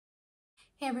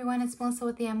Hey everyone, it's Melissa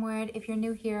with the M Word. If you're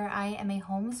new here, I am a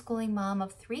homeschooling mom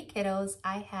of 3 kiddos.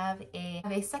 I have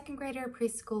a second grader,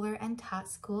 preschooler, and tot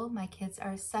school. My kids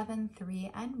are 7,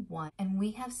 3, and 1. And we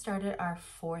have started our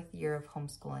 4th year of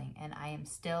homeschooling, and I am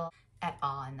still at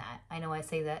awe in that. I know I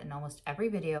say that in almost every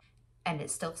video, and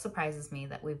it still surprises me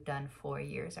that we've done 4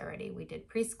 years already. We did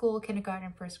preschool,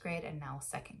 kindergarten, 1st grade, and now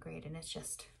 2nd grade, and it's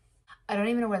just... I don't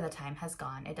even know where the time has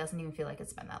gone. It doesn't even feel like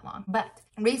it's been that long. But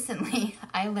recently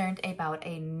I learned about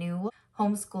a new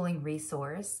homeschooling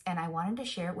resource and I wanted to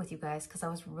share it with you guys because I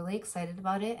was really excited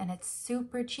about it, and it's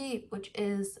super cheap, which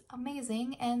is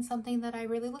amazing and something that I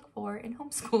really look for in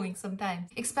homeschooling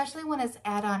sometimes, especially when it's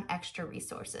add-on extra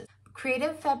resources.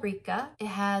 Creative Fabrica, it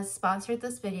has sponsored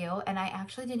this video, and I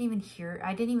actually didn't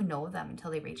even know them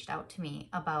until they reached out to me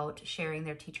about sharing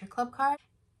their teacher club card.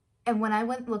 And when I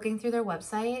went looking through their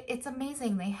website, it's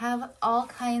amazing. They have all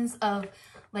kinds of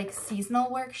like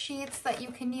seasonal worksheets that you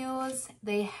can use.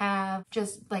 They have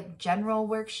just like general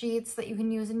worksheets that you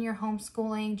can use in your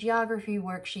homeschooling, geography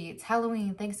worksheets,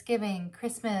 Halloween, Thanksgiving,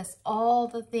 Christmas, all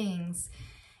the things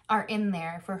are in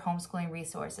there for homeschooling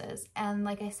resources. And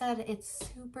like I said, it's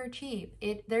super cheap.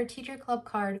 Their teacher club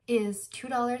card is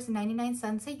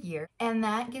 $2.99 a year, and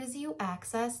that gives you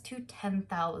access to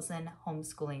 10,000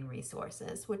 homeschooling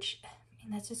resources, which, I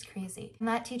mean, that's just crazy. And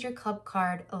that teacher club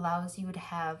card allows you to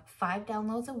have 5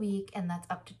 downloads a week, and that's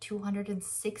up to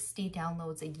 260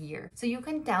 downloads a year. So you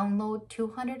can download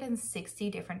 260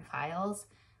 different files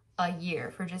a year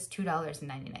for just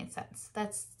 $2.99.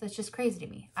 That's just crazy to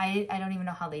me. I don't even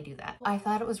know how they do that. I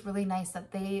thought it was really nice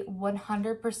that they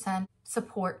 100%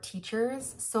 support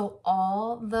teachers. So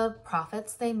all the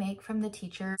profits they make from the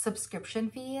teacher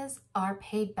subscription fees are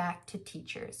paid back to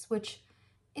teachers, which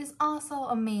is also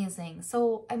amazing.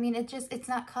 So, I mean, it's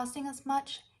not costing us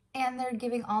much, and they're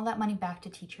giving all that money back to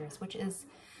teachers, which is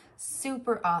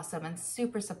super awesome and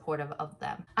super supportive of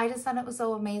them. I just thought it was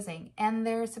so amazing. And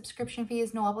their subscription fee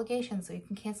is no obligation, so you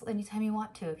can cancel anytime you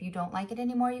want to. If you don't like it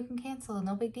anymore, you can cancel,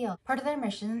 no big deal. Part of their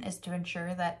mission is to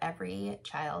ensure that every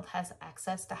child has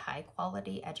access to high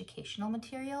quality educational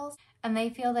materials, and they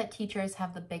feel that teachers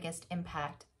have the biggest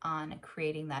impact on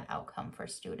creating that outcome for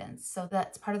students. So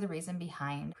that's part of the reason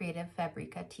behind Creative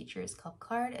Fabrica Teachers Club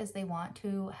Card, is they want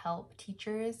to help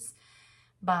teachers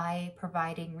by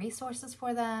providing resources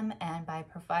for them and by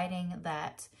providing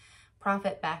that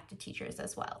profit back to teachers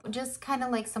as well. Just kind of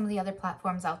like some of the other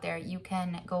platforms out there, you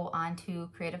can go on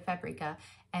to Creative Fabrica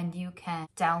and you can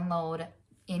download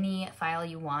any file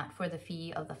you want for the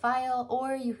fee of the file,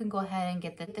 or you can go ahead and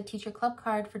get the teacher club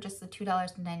card for just the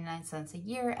 $2.99 a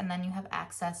year, and then you have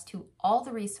access to all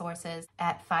the resources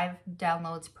at 5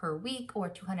 downloads per week or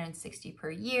 260 per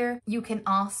year. You can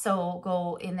also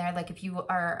go in there, like if you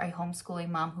are a homeschooling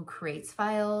mom who creates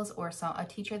files, or a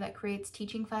teacher that creates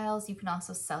teaching files, you can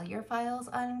also sell your files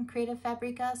on Creative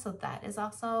Fabrica. So that is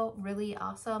also really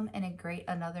awesome and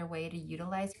another way to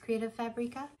utilize Creative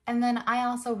Fabrica. And then I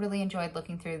also really enjoyed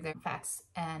looking through their facts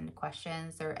and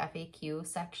questions, their FAQ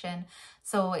section.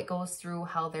 So it goes through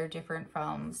how they're different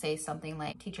from, say, something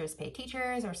like Teachers Pay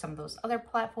Teachers or some of those other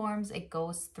platforms. It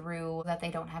goes through that they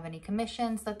don't have any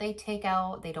commissions that they take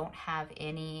out. They don't have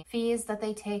any fees that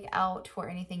they take out for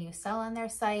anything you sell on their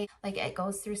site. Like, it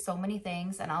goes through so many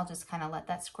things, and I'll just kind of let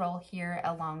that scroll here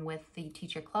along with the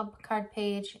teacher club card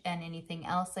page and anything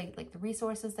else like the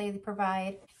resources they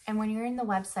provide. And when you're in the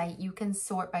website, you can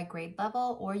sort by grade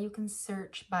level, or you can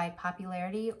search by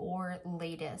popularity or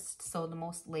latest. So the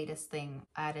most latest thing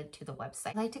added to the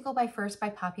website. I like to go first by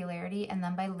popularity and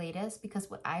then by latest, because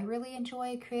what I really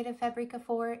enjoy Creative Fabrica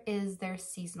for is their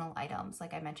seasonal items.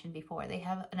 Like I mentioned before, they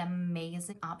have an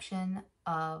amazing option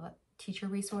of teacher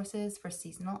resources for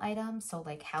seasonal items. So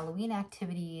like Halloween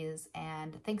activities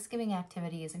and Thanksgiving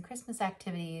activities and Christmas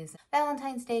activities,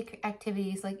 Valentine's Day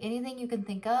activities, like anything you can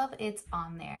think of, it's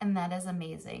on there. And that is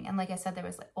amazing. And like I said, there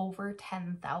was like over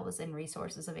 10,000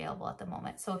 resources available at the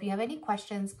moment. So if you have any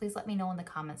questions, please let me know in the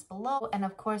comments below. And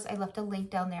of course, I left a link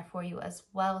down there for you as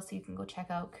well, so you can go check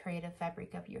out Creative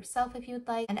Fabrica yourself if you'd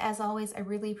like. And as always, I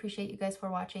really appreciate you guys for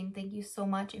watching. Thank you so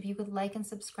much. If you could like and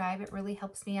subscribe, it really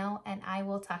helps me out, and I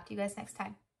will talk to you guys next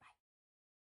time.